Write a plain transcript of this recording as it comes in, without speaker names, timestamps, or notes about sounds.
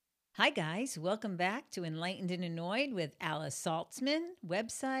Hi, guys. Welcome back to Enlightened and Annoyed with Alice Saltzman.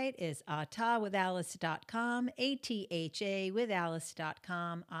 Website is atawithalice.com, ATHA with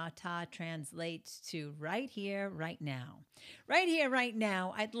Alice.com. Ata translates to right here, right now. Right here, right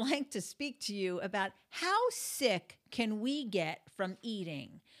now, I'd like to speak to you about how sick can we get from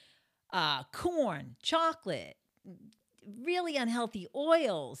eating corn, chocolate, really unhealthy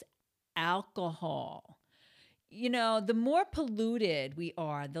oils, alcohol. The more polluted we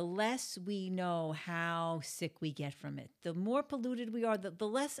are, the less we know how sick we get from it. The more polluted we are, the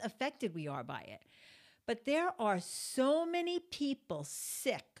less affected we are by it. But there are so many people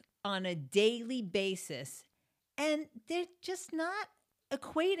sick on a daily basis, and they're just not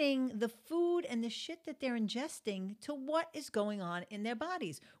equating the food and the shit that they're ingesting to what is going on in their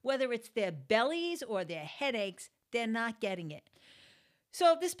bodies. Whether it's their bellies or their headaches, they're not getting it.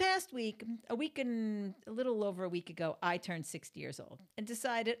 So this past week, a little over a week ago, I turned 60 years old and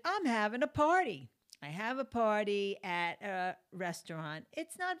decided I'm having a party. I have a party at a restaurant.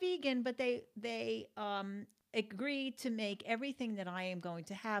 It's not vegan, but they agreed to make everything that I am going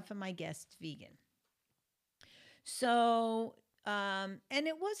to have for my guests vegan. So, and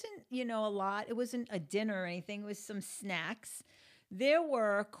it wasn't, a lot. It wasn't a dinner or anything. It was some snacks. There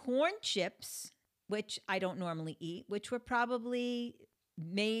were corn chips, which I don't normally eat, which were probably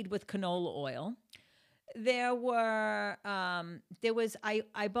made with canola oil. I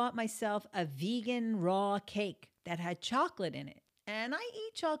bought myself a vegan raw cake that had chocolate in it. And I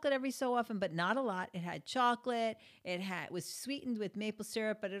eat chocolate every so often, but not a lot. It had chocolate. Was sweetened with maple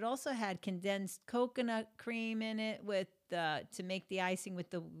syrup, but it also had condensed coconut cream in it to make the icing with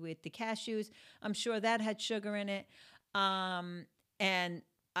the cashews. I'm sure that had sugar in it. And then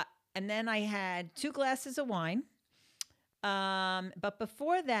I had 2 glasses of wine. But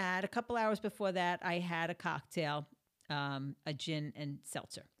before that, a couple hours before that, I had a cocktail, a gin and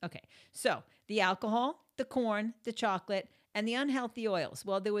seltzer. Okay, so the alcohol, the corn, the chocolate, and the unhealthy oils.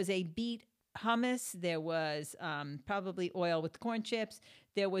 Well, there was a beet hummus. There was probably oil with corn chips.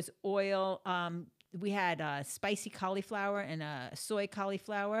 There was oil. We had spicy cauliflower and soy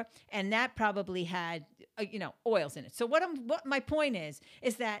cauliflower, and that probably had oils in it. So what my point is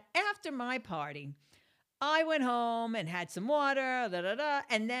that after my party, I went home and had some water,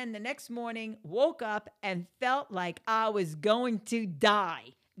 and then the next morning woke up and felt like I was going to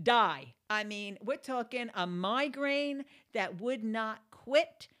die. I mean, we're talking a migraine that would not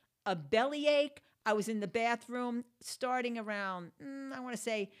quit, a bellyache. I was in the bathroom starting around, I want to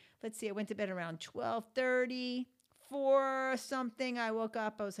say, I went to bed around 12:30, 4 something. I woke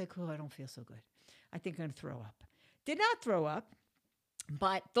up. I was like, oh, I don't feel so good. I think I'm going to throw up. Did not throw up,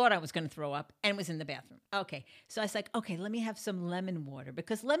 but thought I was going to throw up and was in the bathroom. Okay. So I was like, okay, let me have some lemon water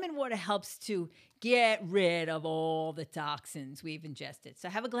because lemon water helps to get rid of all the toxins we've ingested. So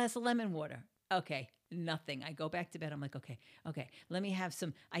I have a glass of lemon water. Okay. Nothing. I go back to bed. I'm like, okay, let me have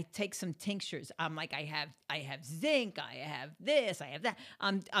some. I take some tinctures. I'm like, I have zinc. I have this. I have that.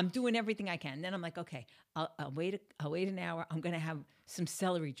 I'm doing everything I can. And then I'm like, okay, I'll wait an hour. I'm gonna have some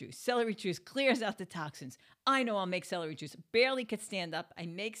celery juice. Celery juice clears out the toxins. I know I'll make celery juice. Barely could stand up. I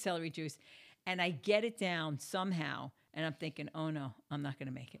make celery juice, and I get it down somehow. And I'm thinking, oh no, I'm not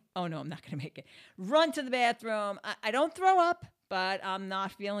gonna make it. Oh no, I'm not gonna make it. Run to the bathroom. I don't throw up, but I'm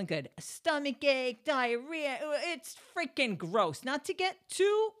not feeling good. Stomach ache, diarrhea. It's freaking gross. Not to get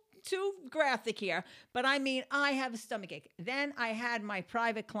too graphic here, but I mean, I have a stomach ache. Then I had my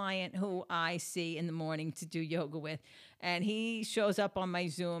private client who I see in the morning to do yoga with, and he shows up on my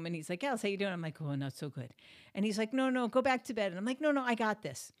Zoom and he's like, Alice, how you doing? I'm like, oh, not so good. And he's like, no, go back to bed. And I'm like, no, I got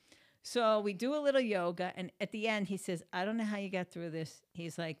this. So we do a little yoga, and at the end, he says, I don't know how you got through this.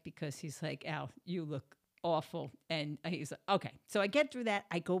 He's like, Al, you look awful. And he's like, okay. So I get through that.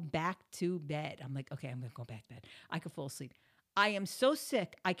 I go back to bed. I'm like, okay, I'm going to go back to bed. I could fall asleep. I am so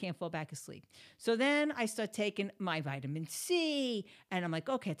sick, I can't fall back asleep. So then I start taking my vitamin C, and I'm like,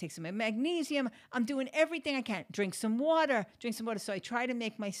 okay, I take some magnesium. I'm doing everything I can. Drink some water. So I try to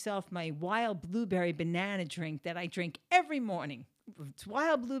make myself my wild blueberry banana drink that I drink every morning. It's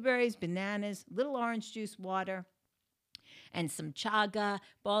wild blueberries, bananas, little orange juice, water, and some chaga,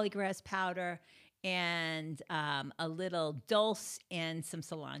 barley grass powder, and a little dulse and some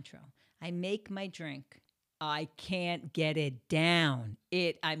cilantro. I make my drink. I can't get it down.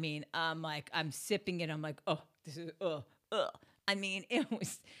 I'm sipping it. I'm like, oh, this is, I mean, it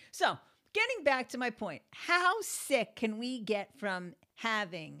was. So getting back to my point, how sick can we get from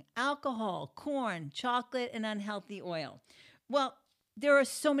having alcohol, corn, chocolate, and unhealthy oil? Well, there are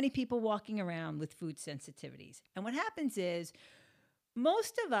so many people walking around with food sensitivities. And what happens is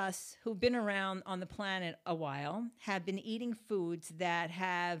Most of us who've been around on the planet a while have been eating foods that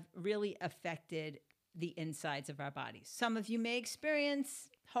have really affected the insides of our bodies. Some of you may experience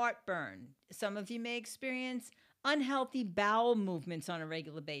heartburn. Some of you may experience unhealthy bowel movements on a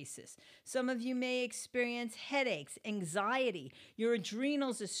regular basis. Some of you may experience headaches, anxiety, your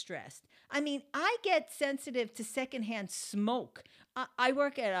adrenals are stressed. I mean, I get sensitive to secondhand smoke. I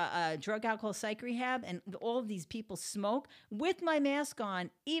work at a drug alcohol psych rehab, and all of these people smoke. With my mask on,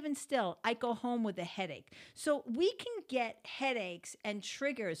 even still, I go home with a headache. So we can get headaches and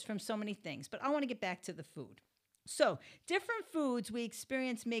triggers from so many things, but I want to get back to the food. So, different foods we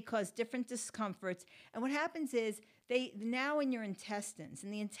experience may cause different discomforts. And what happens is they now in your intestines,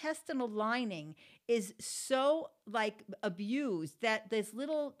 and the intestinal lining is so like abused that there's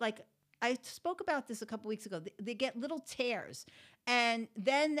little, like, I spoke about this a couple weeks ago. They get little tears, and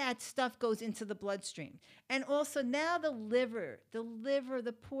then that stuff goes into the bloodstream. And also now the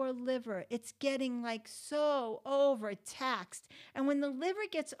poor liver, it's getting like so overtaxed. And when the liver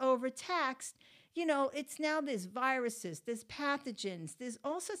gets overtaxed, you know, it's now there's viruses, there's pathogens, there's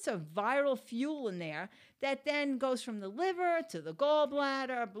all sorts of viral fuel in there that then goes from the liver to the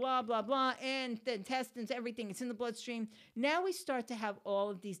gallbladder, blah, blah, blah, and the intestines, everything. It's in the bloodstream. Now we start to have all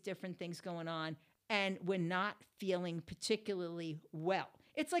of these different things going on, and we're not feeling particularly well.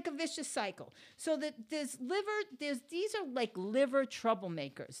 It's like a vicious cycle. So that these are like liver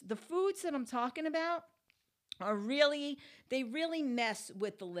troublemakers. The foods that I'm talking about they really mess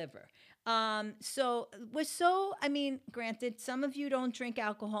with the liver. I mean, granted, some of you don't drink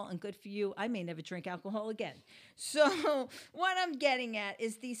alcohol, and good for you. I may never drink alcohol again. So what I'm getting at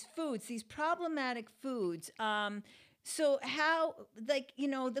is these foods, these problematic foods. So how, like, you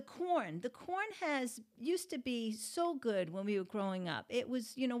know, the corn used to be so good when we were growing up. It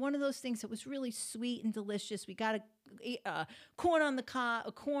was, you know, one of those things that was really sweet and delicious. We got corn on the cob,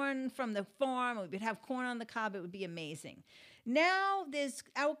 a corn from the farm. We would have corn on the cob. It would be amazing. Now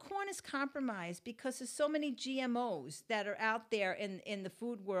our corn is compromised because there's so many GMOs that are out there in the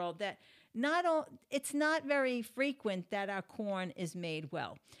food world that it's not very frequent that our corn is made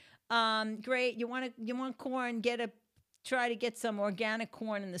well. Great, you want corn, try to get some organic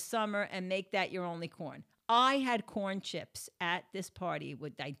corn in the summer and make that your only corn. I had corn chips at this party.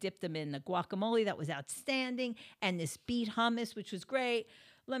 I dipped them in the guacamole that was outstanding, and this beet hummus, which was great.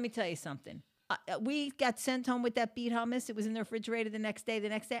 Let me tell you something. We got sent home with that beet hummus. It was in the refrigerator the next day.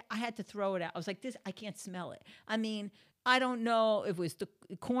 I had to throw it out. I was like, I can't smell it. I mean, I don't know if it was the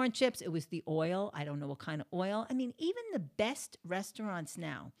corn chips. It was the oil. I don't know what kind of oil. I mean, even the best restaurants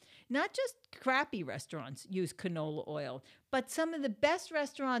now, not just crappy restaurants, use canola oil, but some of the best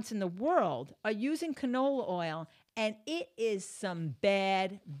restaurants in the world are using canola oil, and it is some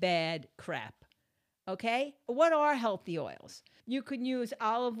bad, bad crap. Okay? What are healthy oils? You could use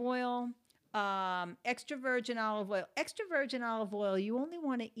olive oil, extra virgin olive oil. Extra virgin olive oil, you only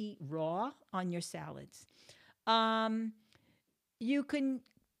want to eat raw on your salads. You can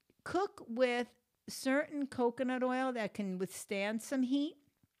cook with certain coconut oil that can withstand some heat.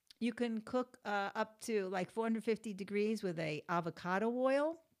 You can cook up to like 450 degrees with a avocado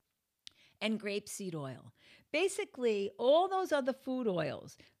oil and grapeseed oil. Basically, all those other food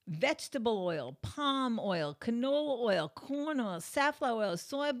oils, vegetable oil, palm oil, canola oil, corn oil, safflower oil,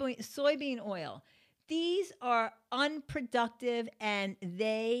 soybean oil, these are unproductive, and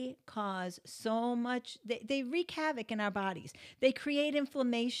they cause so much, they wreak havoc in our bodies. They create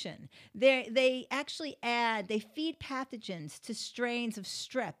inflammation. They feed pathogens to strains of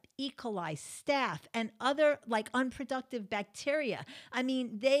strep, E. coli, staph, and other like unproductive bacteria. I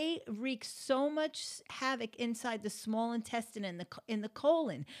mean, they wreak so much havoc inside the small intestine and in the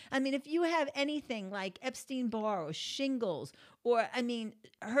colon. I mean, if you have anything like Epstein-Barr or shingles, or I mean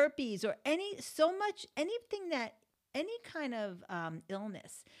herpes, or anything that any kind of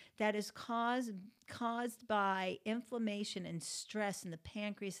illness that is caused by inflammation and stress in the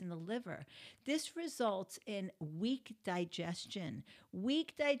pancreas and the liver, this results in weak digestion,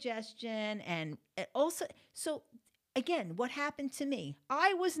 and also, so again, what happened to me?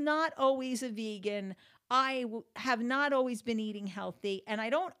 I was not always a vegan. I have not always been eating healthy, and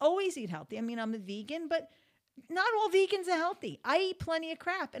I don't always eat healthy. I mean, I'm a vegan, but not all vegans are healthy. I eat plenty of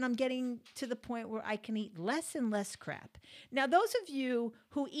crap, and I'm getting to the point where I can eat less and less crap. Now, those of you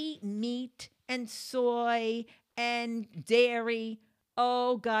who eat meat and soy and dairy,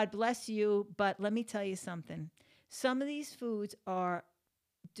 oh, God bless you. But let me tell you something. Some of these foods are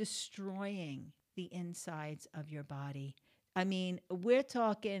destroying the insides of your body. I mean, we're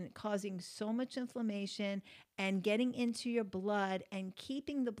talking causing so much inflammation and getting into your blood and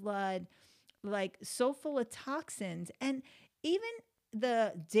keeping the blood like so full of toxins. And even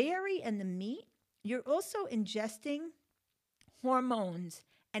the dairy and the meat, you're also ingesting hormones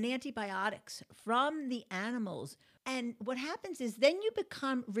and antibiotics from the animals. And what happens is then you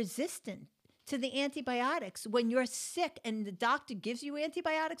become resistant to the antibiotics when you're sick and the doctor gives you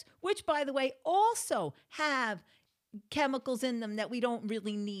antibiotics, which, by the way, also have chemicals in them that we don't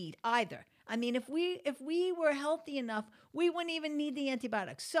really need either. I mean, if we were healthy enough, we wouldn't even need the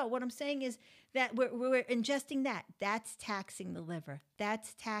antibiotics. So what I'm saying is that we're ingesting that. That's taxing the liver.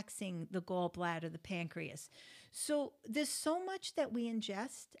 That's taxing the gallbladder, the pancreas. So there's so much that we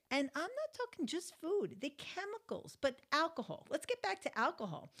ingest, and I'm not talking just food, the chemicals, but alcohol. Let's get back to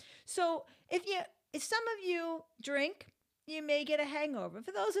alcohol. So if some of you drink, you may get a hangover.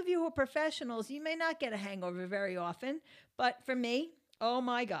 For those of you who are professionals, you may not get a hangover very often, but for me, oh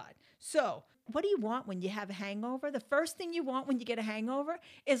my God. So, what do you want when you have a hangover? The first thing you want when you get a hangover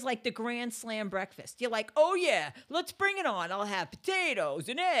is like the grand slam breakfast. You're like, oh yeah, let's bring it on. I'll have potatoes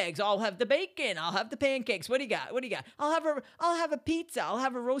and eggs. I'll have the bacon. I'll have the pancakes. What do you got? What do you got? I'll have a pizza. I'll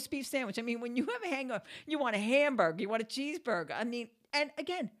have a roast beef sandwich. I mean, when you have a hangover, you want a hamburger. You want a cheeseburger. I mean, and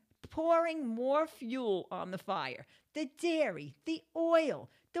again, pouring more fuel on the fire. The dairy, the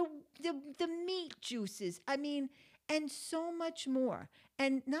oil, the meat juices. I mean, and so much more.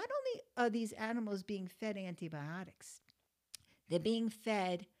 And not only are these animals being fed antibiotics, they're being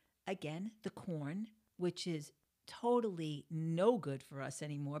fed, again, the corn, which is totally no good for us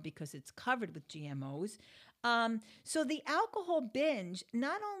anymore because it's covered with GMOs. So the alcohol binge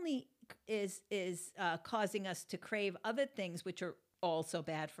not only is causing us to crave other things, which are also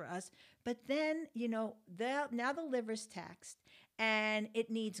bad for us, but then, now the liver's taxed and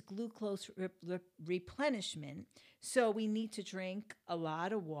it needs glucose replenishment. So we need to drink a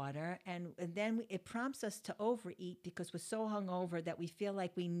lot of water, and then it prompts us to overeat because we're so hungover that we feel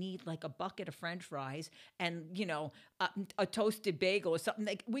like we need like a bucket of French fries and a toasted bagel or something.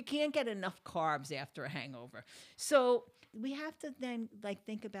 Like we can't get enough carbs after a hangover. So we have to then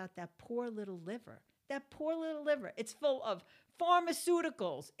think about that poor little liver. That poor little liver. It's full of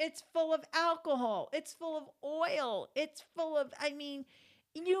pharmaceuticals. It's full of alcohol. It's full of oil. It's full of,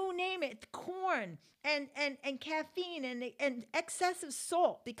 you name it, corn and caffeine and excessive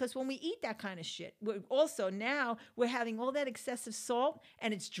salt. Because when we eat that kind of shit, we're having all that excessive salt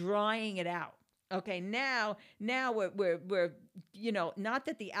and it's drying it out. Okay, now we're not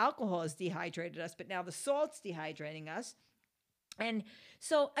that the alcohol has dehydrated us, but now the salt's dehydrating us. And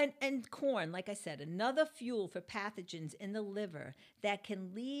so, and corn, like I said, another fuel for pathogens in the liver that don't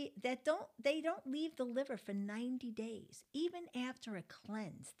leave the liver for 90 days, even after a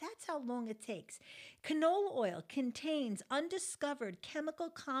cleanse. That's how long it takes. Canola oil contains undiscovered chemical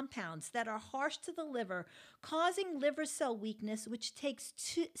compounds that are harsh to the liver, causing liver cell weakness, which takes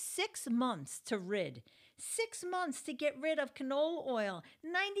 6 months to rid. 6 months to get rid of canola oil,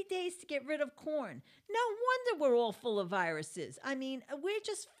 90 days to get rid of corn. No wonder we're all full of viruses. I mean, we're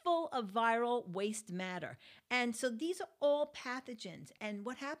just full of viral waste matter. And so these are all pathogens. And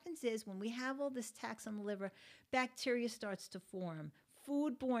what happens is when we have all this tax on the liver, bacteria starts to form,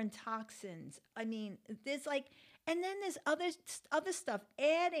 foodborne toxins. I mean, and then there's other stuff,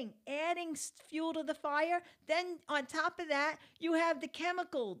 adding fuel to the fire. Then on top of that, you have the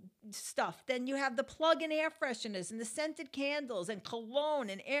chemical stuff. Then you have the plug-in air fresheners and the scented candles and cologne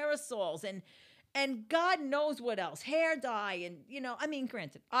and aerosols and God knows what else, hair dye. And,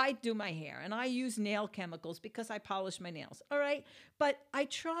 granted, I do my hair and I use nail chemicals because I polish my nails. All right. But I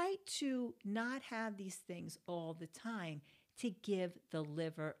try to not have these things all the time to give the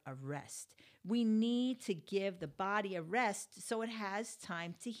liver a rest. We need to give the body a rest so it has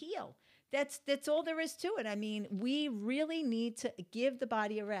time to heal. That's all there is to it. I mean, we really need to give the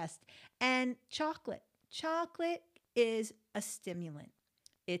body a rest. And chocolate is a stimulant.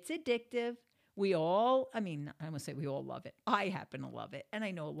 It's addictive. I won't say we all love it. I happen to love it. And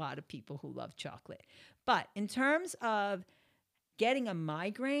I know a lot of people who love chocolate. But in terms of getting a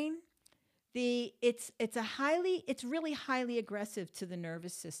migraine, it's really highly aggressive to the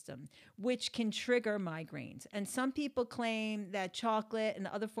nervous system, which can trigger migraines. And some people claim that chocolate and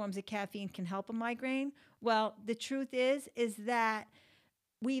other forms of caffeine can help a migraine. Well, the truth is that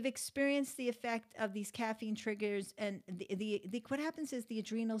we've experienced the effect of these caffeine triggers, and what happens is the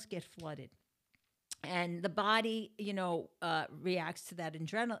adrenals get flooded. And the body, reacts to that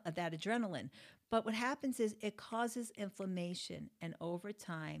adrenaline. But what happens is it causes inflammation, and over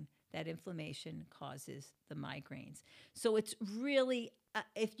time, that inflammation causes the migraines. So it's really,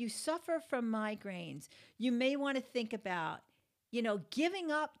 if you suffer from migraines, you may want to think about,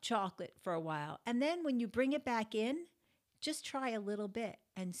 giving up chocolate for a while. And then when you bring it back in, just try a little bit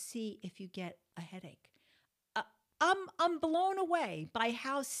and see if you get a headache. I'm blown away by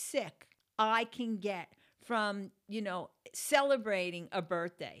how sick I can get from, celebrating a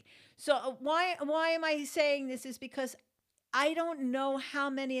birthday. So why am I saying this is because I don't know how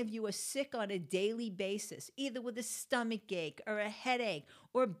many of you are sick on a daily basis, either with a stomach ache or a headache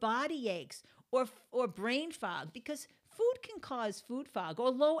or body aches or brain fog, because food can cause food fog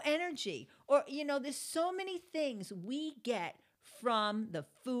or low energy, or there's so many things we get from the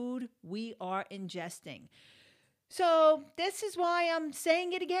food we are ingesting. So, this is why I'm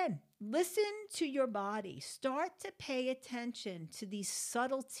saying it again. Listen to your body. Start to pay attention to these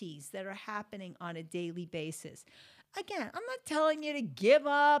subtleties that are happening on a daily basis. Again, I'm not telling you to give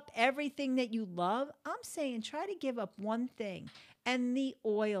up everything that you love. I'm saying try to give up one thing. And the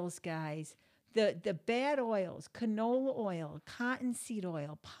oils, guys, the bad oils, canola oil, cottonseed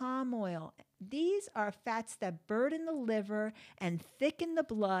oil, palm oil, these are fats that burden the liver and thicken the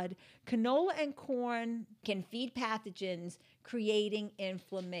blood. Canola and corn can feed pathogens, creating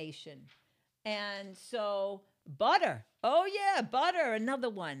inflammation. And so, butter. Oh, yeah, butter, another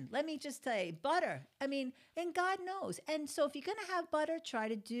one. Let me just say, butter. I mean, and God knows. And so, if you're going to have butter, try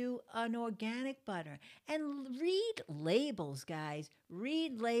to do an organic butter. And read labels, guys.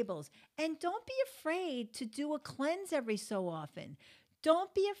 Read labels. And don't be afraid to do a cleanse every so often.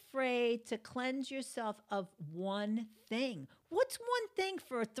 Don't be afraid to cleanse yourself of one thing. What's one thing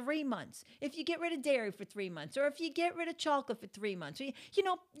for 3 months? If you get rid of dairy for 3 months, or if you get rid of chocolate for 3 months,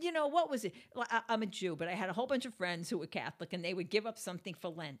 what was it? Well, I'm a Jew, but I had a whole bunch of friends who were Catholic, and they would give up something for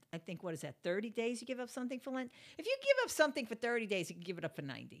Lent. I think, what is that, 30 days you give up something for Lent? If you give up something for 30 days, you can give it up for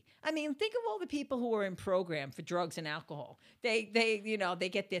 90. I mean, think of all the people who are in program for drugs and alcohol. They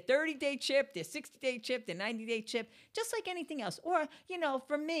get their 30-day chip, their 60-day chip, their 90-day chip, just like anything else. Or,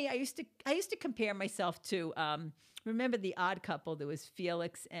 for me, I used to compare myself to remember The Odd Couple? There was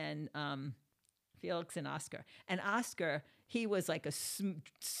Felix and Oscar. And Oscar, he was like a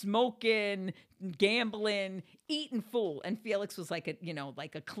smoking, gambling, eating fool, and Felix was like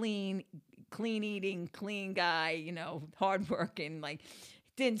a clean eating, clean guy, hardworking, like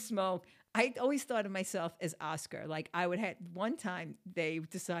didn't smoke. I always thought of myself as Oscar. Like I would have one time they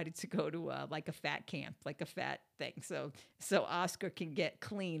decided to go to like a fat camp, like a fat thing. So Oscar can get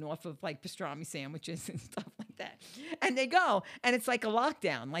clean off of like pastrami sandwiches and stuff like that. And they go, and it's like a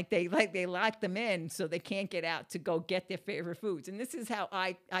lockdown. Like they lock them in so they can't get out to go get their favorite foods. And this is how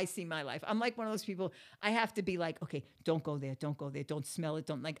I see my life. I'm like one of those people. I have to be like, okay, don't go there, don't smell it,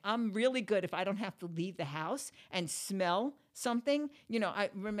 don't like. I'm really good if I don't have to leave the house and smell something. I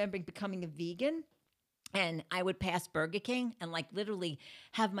remember becoming a vegan, and I would pass Burger King and like literally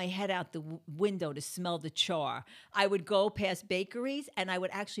have my head out the window to smell the char. I would go past bakeries, and I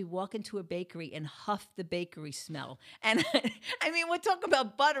would actually walk into a bakery and huff the bakery smell. And I mean, we're talking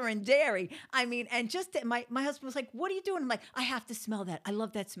about butter and dairy. I mean, and just my husband was like, "What are you doing?" I'm like, "I have to smell that. I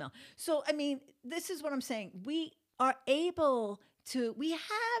love that smell." So, I mean, this is what I'm saying. We are able to, we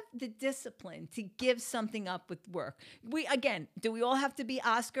have the discipline to give something up with work. Do we all have to be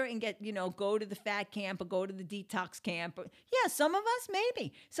Oscar and get, go to the fat camp or go to the detox camp? Yeah, some of us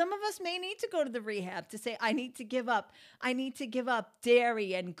maybe. Some of us may need to go to the rehab to say, I need to give up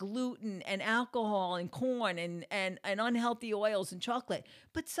dairy and gluten and alcohol and corn and unhealthy oils and chocolate.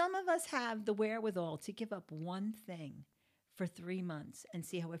 But some of us have the wherewithal to give up one thing for 3 months and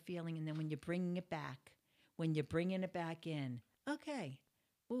see how we're feeling. And then when you're bringing it back in, okay,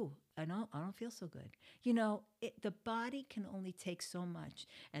 ooh, I don't feel so good. The body can only take so much.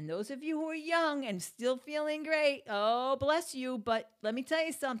 And those of you who are young and still feeling great, oh, bless you. But let me tell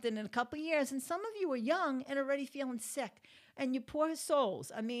you something, in a couple of years, and some of you are young and already feeling sick, and you poor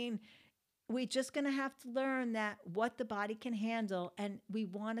souls. I mean, we're just going to have to learn that what the body can handle, and we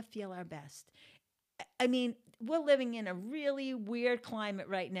want to feel our best. I mean, we're living in a really weird climate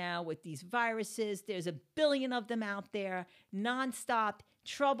right now with these viruses. There's a billion of them out there, nonstop,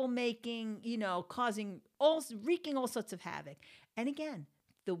 troublemaking, wreaking all sorts of havoc. And again,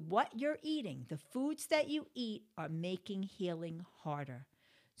 what you're eating, the foods that you eat are making healing harder.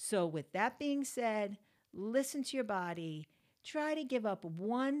 So with that being said, listen to your body. Try to give up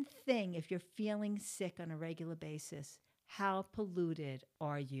one thing if you're feeling sick on a regular basis. How polluted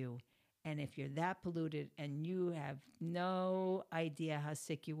are you? And if you're that polluted and you have no idea how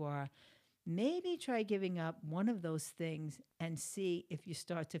sick you are, maybe try giving up one of those things and see if you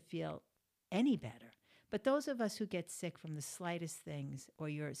start to feel any better. But those of us who get sick from the slightest things, or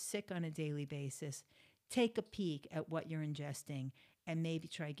you're sick on a daily basis, take a peek at what you're ingesting and maybe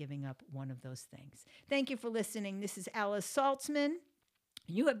try giving up one of those things. Thank you for listening. This is Alice Saltzman.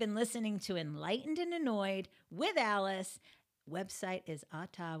 You have been listening to Enlightened and Annoyed with Alice. Website is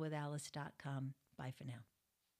atawithalice.com. Bye for now.